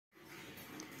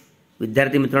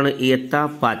विद्यार्थी मित्रांनो, इयत्ता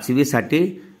 5वी साठी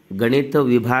गणित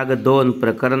विभाग 2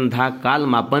 प्रकरण 10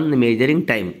 कालमापन मेजरिंग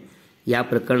टाइम या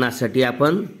प्रकरणासाठी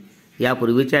आपण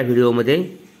यापूर्वीच्या व्हिडिओमध्ये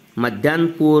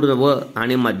मध्यान्हपूर्व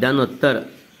आणि मध्यान्होत्तर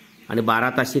आणि 12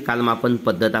 तासी कालमापन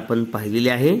पद्धत आपण पाहिलेली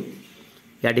आहे।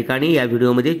 या ठिकाणी या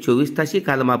व्हिडिओमध्ये 24 तासी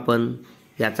कालमापन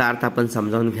याचा अर्थ आपण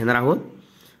समजावून घेणार आहोत।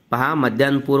 पहा,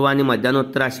 मध्यान्हपूर्व आणि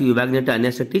मध्यान्होत्तर अशी विभागणी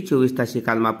टाळण्यासाठी 24 तासी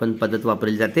कालमापन पद्धत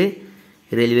वापरली जाते।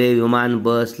 रेल्वे, विमान,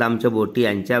 बस, लांबच्या बोटी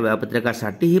यांच्या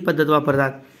वेळापत्रकासाठी ही पद्धत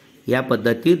वापरतात। या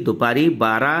पद्धतीत दुपारी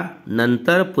 12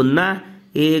 नंतर पुन्हा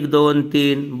 1, 2,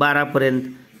 3, 12 पर्यंत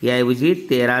याऐवजी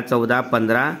 13, 14,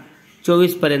 15,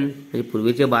 24 पर्यंत म्हणजे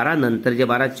पूर्वीचे 12 नंतरचे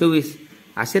 12, 24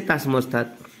 असे तास मोजतात।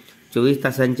 24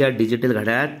 तासांच्या डिजिटल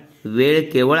घड्याळात वेळ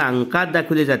केवळ अंकात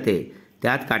दाखवली जाते,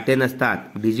 त्यात काटे नसतात।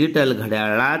 डिजिटल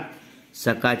घड्याळात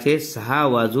सकाळचे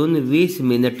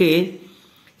 6:20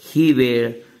 ही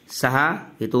वेळ 6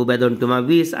 इथं उभ्या दोन टिमा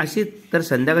 20 अशी, तर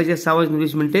संध्याकाळचे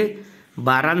 6:20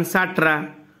 12 आणि 18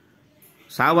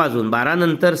 6 वाजून 12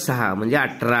 नंतर 6 म्हणजे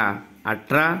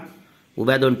 18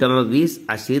 उभ्या दोन टिमा 20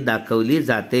 अशी दाखवली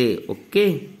जाते।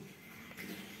 ओके,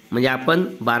 म्हणजे आपण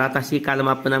 12 तासी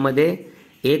कालमापनामध्ये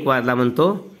 1 वाजला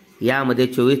म्हणतो, यामध्ये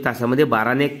 24 तासामध्ये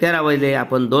 12 ने 1 13 वाजले,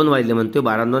 आपण 2 वाजले म्हणतो,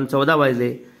 12 2 14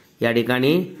 वाजले। या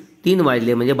ठिकाणी 3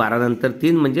 वाजले म्हणजे 12 नंतर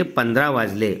 3 म्हणजे 15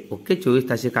 वाजले। ओके, 24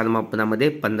 तासी कालमापनामध्ये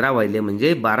 15 वाजले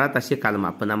म्हणजे 12 तासी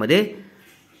कालमापनामध्ये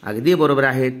अगदी बरोबर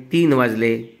आहे 3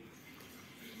 वाजले।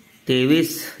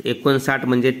 23:59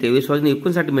 म्हणजे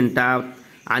 23:59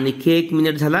 आणखी 1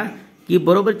 मिनिट झाला की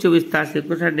बरोबर 24 तास।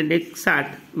 59:60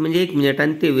 म्हणजे 1 मिनिट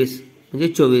आणि 23 म्हणजे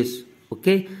 24।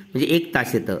 ओके, म्हणजे 1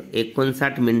 तास येतं।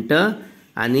 59 मिनिटं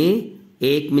आणि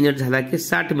 1 मिनिट झाला की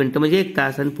 60 मिनिटं म्हणजे 1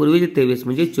 तास, आणि पूर्वीचे 23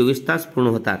 म्हणजे 24 तास पूर्ण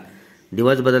होतात।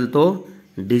 दिवस बदलतो,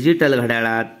 डिजिटल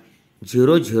घड्याळात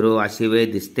 00 अशी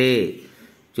वेळ दिसते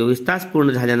 24 तास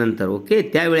पूर्ण झाल्यानंतर। ओके,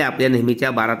 त्यावेळी आपल्या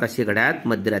नेहमीच्या 12 तासी घड्याळात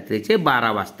मध्यरात्रीचे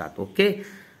 12 वाजतात। ओके,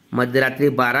 मध्यरात्री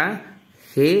 12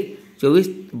 हे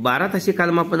 12 तासी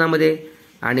कालमापनामध्ये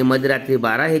आणि मध्यरात्री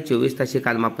 12 हे 24 तासी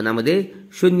कालमापनामध्ये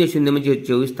 00 म्हणजे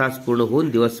 24 तास पूर्ण होऊन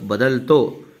दिवस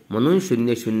बदलतो, म्हणून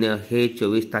 00 हे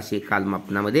 24 तासी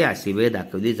कालमापनामध्ये अशी वेळ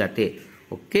दाखवली जाते।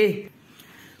 ओके,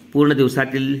 पूर्ण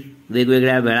दिवसातील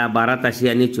वेगवेगळ्या वेळा 12 तासी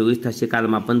आणि 24 तासी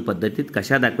कालमापन पद्धतीत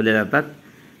कशा दाखवल्या जातात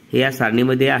हे या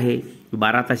सारणीमध्ये आहे।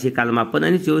 12 तासी कालमापन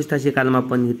आणि 24 तासी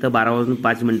कालमापन। इथं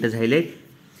 12:05 झाले,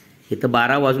 इथं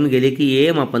 12 वाजून गेले की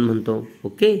AM आपण म्हणतो।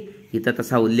 ओके, इथं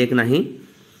तसा उल्लेख नाही।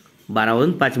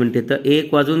 12:05 तर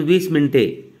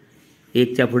 1:20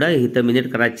 1च्या पुढे इथं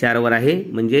मिनिट करा 4 वर आहे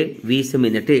म्हणजे 20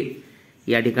 मिनिटे।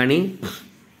 या ठिकाणी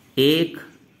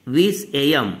 1:20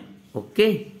 AM।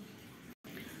 ओके,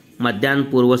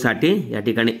 मध्यान्हपूर्वसाठी या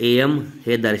ठिकाणी AM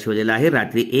हे दर्शवलेलं आहे,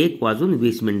 रात्री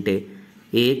 1:20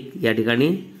 1 या ठिकाणी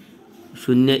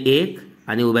 01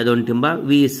 आणि उभ्या दोन टिंबा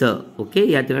 20।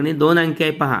 ओके, या ठिकाणी 2 अंकी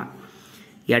आहे पहा।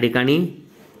 या ठिकाणी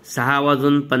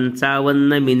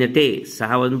 6:55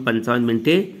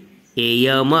 6:55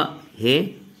 AM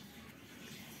हे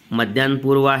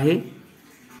मध्यान्हपूर्व आहे।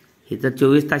 इथं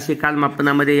 24 तासी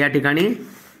कालमापनामध्ये या ठिकाणी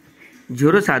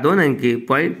 0.2 अंकी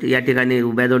पॉईंट, या ठिकाणी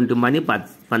उभ्या दोन टिंबांनी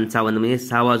 55 म्हणजे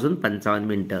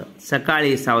 6:55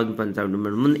 सकाळी 6:55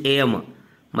 म्हणून AM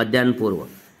मध्यान्हपूर्व।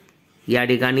 या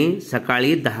ठिकाणी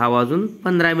सकाळी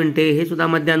 10:15 हे सुद्धा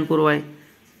मध्यान्हपूर्व आहे,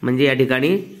 म्हणजे या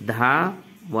ठिकाणी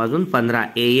 10:15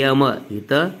 AM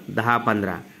इथं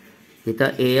 10:15 इथं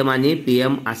AM आणि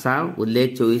PM असा उल्लेख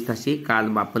 24 तासी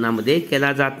कालमापनामध्ये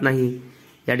केला जात नाही।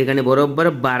 या ठिकाणी बरोबर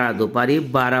 12 दुपारी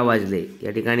 12 वाजले,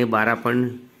 या ठिकाणी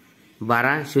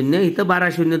 12:00 इथं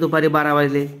 12:00 दुपारी 12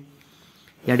 वाजले।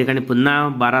 या ठिकाणी पुन्हा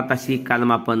 12 तासी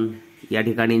कालमापन, या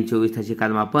ठिकाणी 24 तासी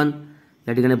कालमापन।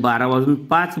 या ठिकाणी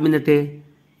 12:05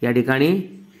 या ठिकाणी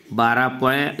 12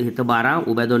 इथं 12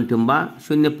 उभ्या दोन टिंबा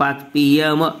 05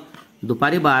 PM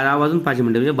दुपारी 12:05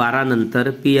 म्हणजे 12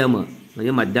 नंतर PM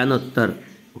म्हणजे मध्यान्होत्तर।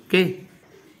 ओके,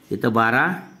 इथं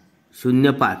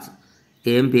 12:05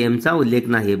 AM PMचा उल्लेख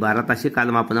नाही। 12 तासी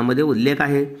कालमापनामध्ये उल्लेख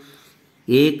आहे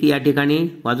 1 या ठिकाणी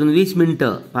वाजून 20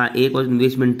 मिनिटं पहा,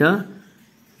 1:20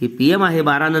 ही PM आहे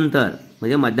 12 नंतर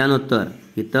म्हणजे मध्यान्होत्तर।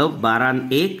 इथं 12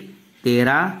 1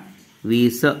 13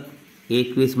 20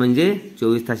 21 म्हणजे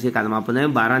 24 तासी कालमापन आहे।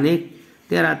 12 ने 1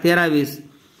 13 13 20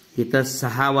 इथं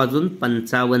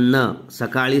 6:55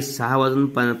 सकाळी 6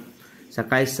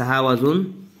 वाजून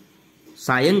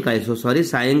सायंकाळी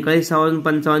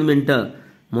 6:55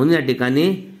 म्हणून या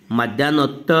ठिकाणी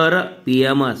मध्यान्होत्तर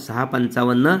PM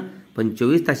 6:55, पण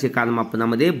 24 तासी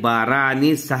कालमापनामध्ये 12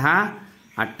 आणि 6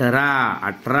 18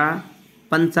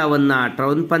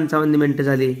 18:55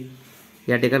 झाली।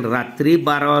 या ठिकाणी रात्री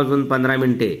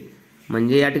 12:15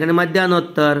 म्हणजे या ठिकाणी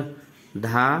मध्यान्होत्तर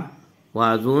 10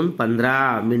 वाजून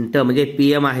 15 मिनिटं म्हणजे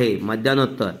PM आहे,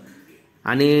 मध्यान्होत्तर.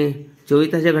 आणि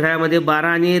 24 तासाच्या घड्याळामध्ये 12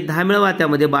 आणि 10 मिळवा,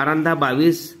 त्यामध्ये 12 आणि 10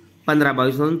 22, 15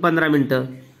 म्हणून 15 मिनिटं.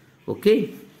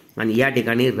 ओके. आणि या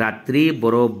ठिकाणी रात्री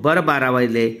बरोबर 12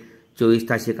 वाजले. 24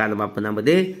 तासी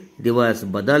कालमापनामध्ये दिवस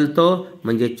बदलतो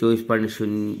म्हणजे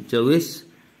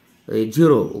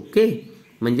 24.0. ओके.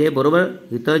 म्हणजे बरोबर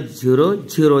इथं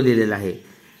 00 लिहिलेलं आहे,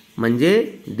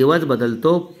 म्हणजे दिवस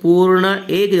बदलतो, पूर्ण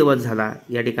एक दिवस झाला.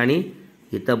 या ठिकाणी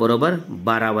इथं बरोबर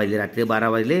 12 वाजले, रात्री 12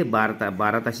 वाजले.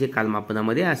 12 तासी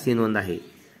कालमापनामध्ये अशी नोंद आहे,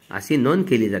 अशी नोंद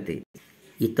केली जाते.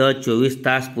 इथं 24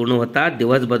 तास पूर्ण होतात,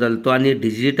 दिवस बदलतो आणि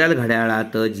डिजिटल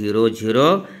घड्याळात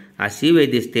 00 अशी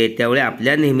वेळ दिसते. त्यावेळी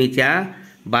आपल्या नेहमीच्या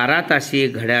 12 तासी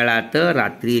घड्याळात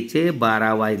रात्रीचे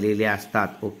 12 वाजलेले असतात.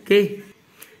 ओके.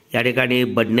 या ठिकाणी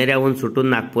बडनेऱ्याहून सुटून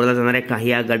नागपूरला जाणाऱ्या काही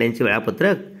या गाड्यांचे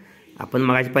वेळापत्रक आपण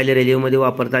मगाशी पहिले रेल्वेमध्ये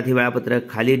वापरतात. हे वेळापत्रक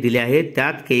खाली दिले आहे.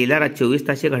 त्यात केलेला 24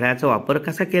 तासी घड्याळाचा वापर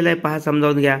कसा केलाय पहा,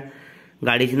 समजावून घ्या.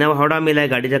 गाडीचे नाव हावडा मेल आहे,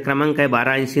 गाडीचा क्रमांक आहे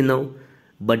 1289.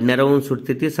 बडनेराहून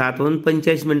सुटते ती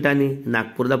 7:45 मिनिटांनी,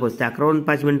 नागपूरला पोहोचते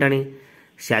 11:05 मिनिटांनी.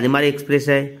 शालिमार एक्सप्रेस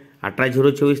आहे,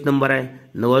 18:024 नंबर आहे,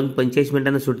 9:45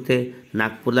 मिनिटांना सुटते.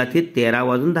 नागपूरला ती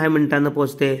 13:10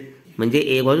 पोहोचते, म्हणजे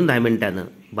 1:10.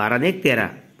 12 आणि 1 13,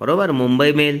 बरोबर.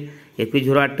 मुंबई मेल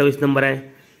 21:028 नंबर आहे,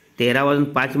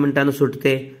 13:05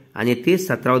 सुटते आणि ती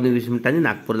 17:20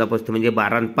 नागपूरला पोहोचते, म्हणजे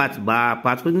 12 आणि 5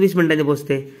 5:20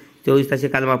 पोहोचते. 24 तासी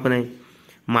कालमापन आहे.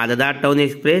 मालदा टाउन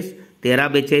एक्सप्रेस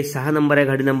 13:42 नंबर आहे,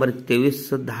 गाडी नंबर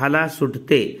 23:10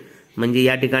 सुटते, म्हणजे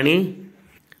या ठिकाणी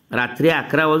रात्री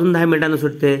 11:10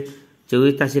 सुटते.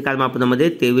 24 तासी कालमापनामध्ये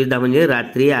 23:10 म्हणजे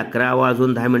रात्री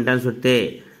 11:10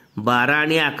 सुटते. 12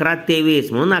 आणि 11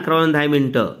 23 म्हणून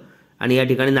 11:10 आणि या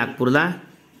ठिकाणी नागपूरला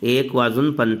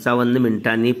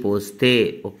 1:55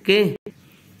 पोहोचते. Okay.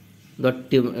 The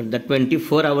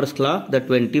 24 hours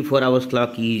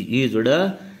clock is used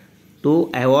to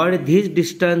avoid this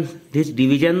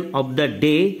division of the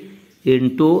day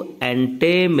into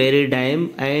ante-meridiem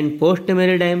and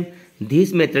post-meridiem.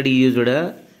 This method is used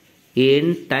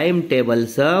in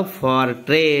timetables for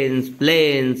trains,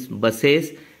 planes,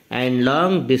 buses and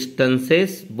long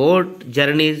distances boat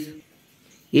journeys.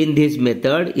 In this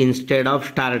method, instead of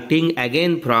starting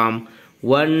again from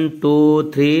 1,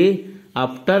 2, 3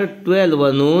 after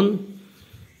 12 noon,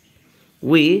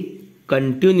 we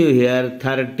continue here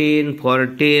 13,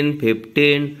 14,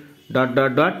 15 ...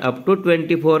 up to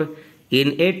 24.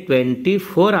 In a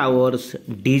 24 hours,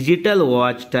 digital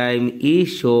watch time is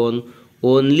shown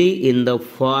only in the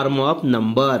form of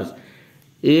numbers.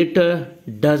 It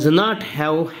does not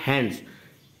have hands.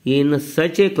 In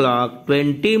such a clock,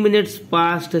 20 minutes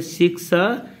past 6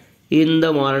 in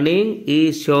the morning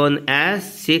is shown as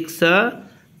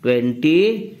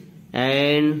 6:20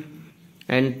 and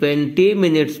 20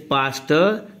 minutes past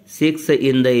 6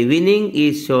 in the evening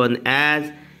is shown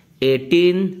as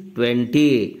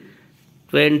 18:20.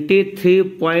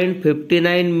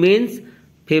 23.59 means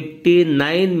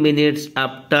 59 minutes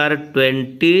after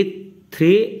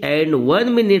 23 and 1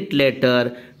 minute later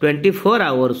 24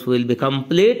 hours will be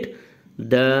complete.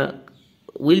 The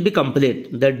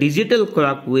digital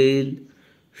clock will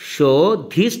show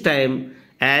this time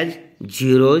as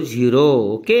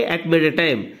 00, okay, at midday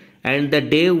time, and the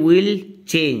day will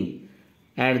change.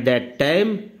 At that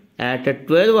time, at a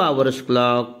 12 hours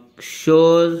clock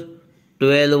shows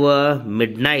 12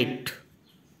 midnight.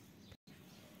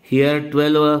 Here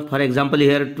 12, for example,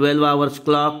 here 12 hours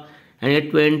clock and a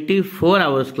 24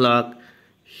 hours clock.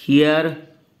 Here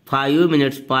 5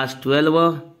 minutes past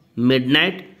 12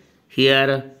 midnight.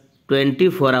 Here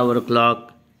 24 hour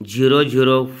clock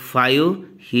 005.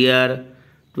 Here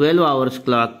 12 hours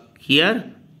clock. Here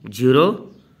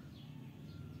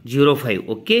 005.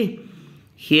 Okay.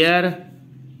 Here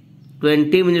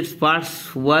 20 minutes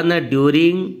past 1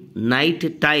 during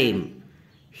night time.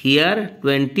 Here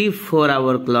 24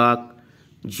 hour clock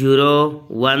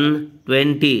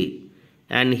 01:20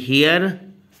 and here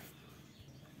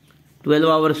 12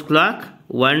 hours clock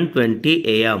 1:20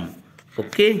 a.m.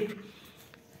 Okay.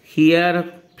 Here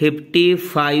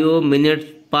 55 minutes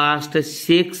past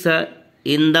 6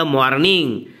 in the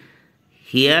morning.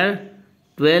 Here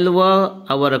 12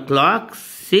 hour clock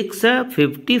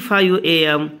 6:55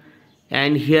 a.m.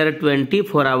 and here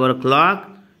 24 hour clock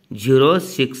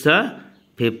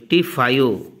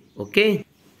 06:55. Okay.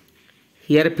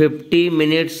 Here 50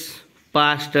 minutes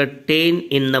past 10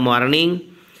 in the morning.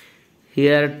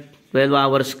 Here 12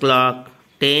 hours clock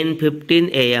 10:15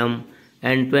 a.m.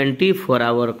 and 24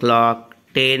 hour clock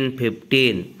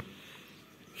 10:15.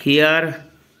 Here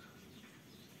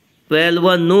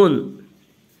 12 noon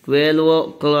 12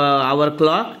 hour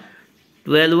clock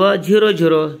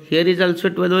 12:00. Here is also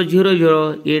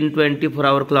 12:00 in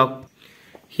 24-hour clock.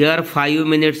 Here 5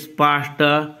 minutes past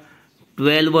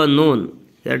 12 noon.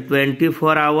 Here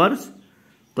 24 hours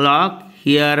clock.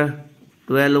 Here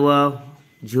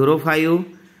 12:05.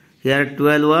 Here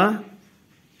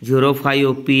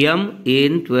 12:05 p.m.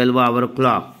 in 12-hour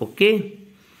clock. Okay.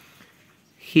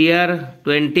 Here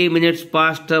 20 minutes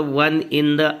past 1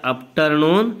 in the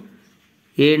afternoon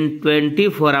in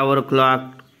 24-hour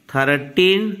clock.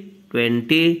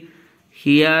 13:20.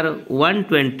 Here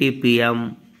 1:20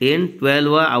 p.m. in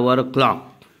 12-hour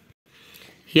clock.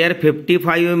 Here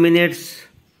 55 minutes.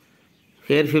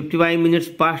 Here 55 minutes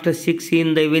past 6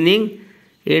 in the evening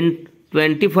in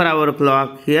 24-hour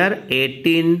clock. Here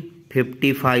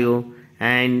 18:55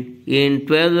 and in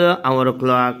 12-hour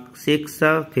clock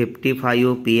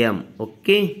 6:55 p.m.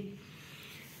 Okay.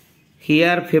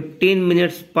 Here 15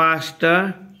 minutes past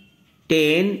 10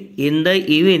 in the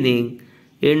evening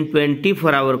in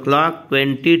 24-hour clock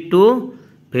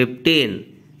 22:15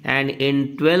 and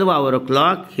in 12-hour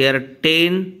clock here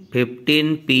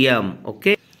 10:15 p.m.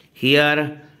 Okay.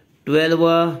 Here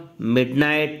 12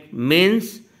 midnight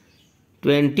means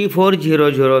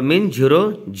 24:00 means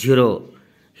 00.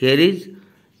 Here is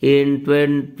in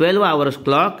 12 hours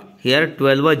clock here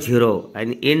 12:00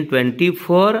 and in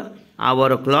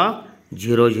 24-hour clock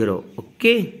 00.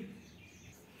 Okay.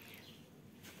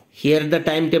 Here the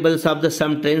timetables of the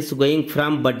some trains going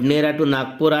from Badnera to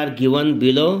Nagpur are given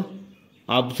below.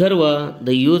 Observe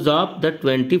the use of the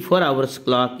 24 hours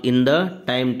clock in the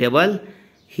timetable.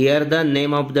 Here the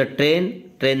name of the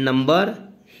train number,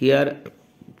 here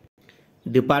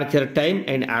departure time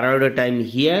and arrival time.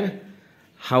 Here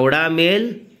Howrah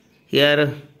Mail,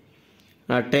 here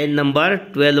train number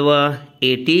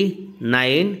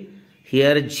 1289,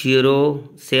 here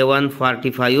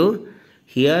 0745,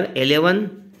 here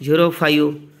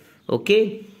 11:05.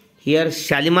 Okay. Here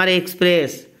Shalimar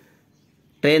Express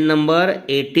train number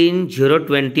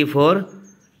 18024,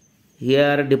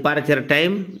 here departure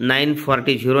time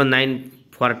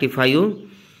 9:45.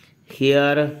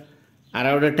 Here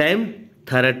arrival time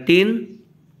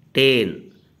 13:10.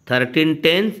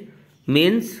 13:10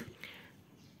 means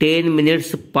 10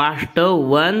 minutes past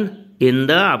 1 in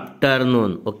the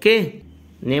afternoon. Okay.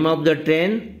 Name of the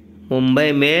train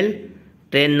Mumbai Mail,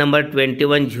 train number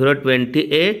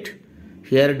 21028.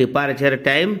 Here departure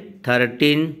time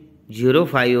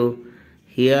 13:05.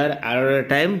 Here arrival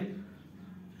time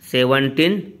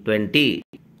 17:20.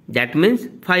 That means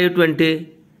 5:20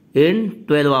 in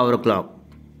 12-hour clock.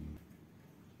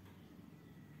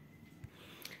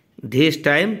 This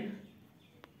time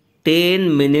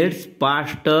 10 minutes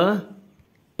past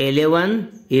 11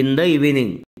 in the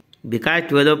evening. Because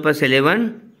 12 plus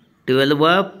 11,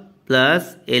 12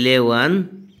 plus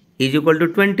 11 is equal to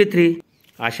 23.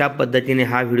 अशा पद्धतीने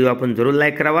हा video आपण जरूर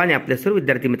like करावा आणि आपल्या सर्व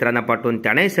विद्यार्थी मित्रांना पाठवून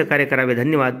त्यांनाही सहकार्य करावे.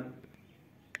 धन्यवाद.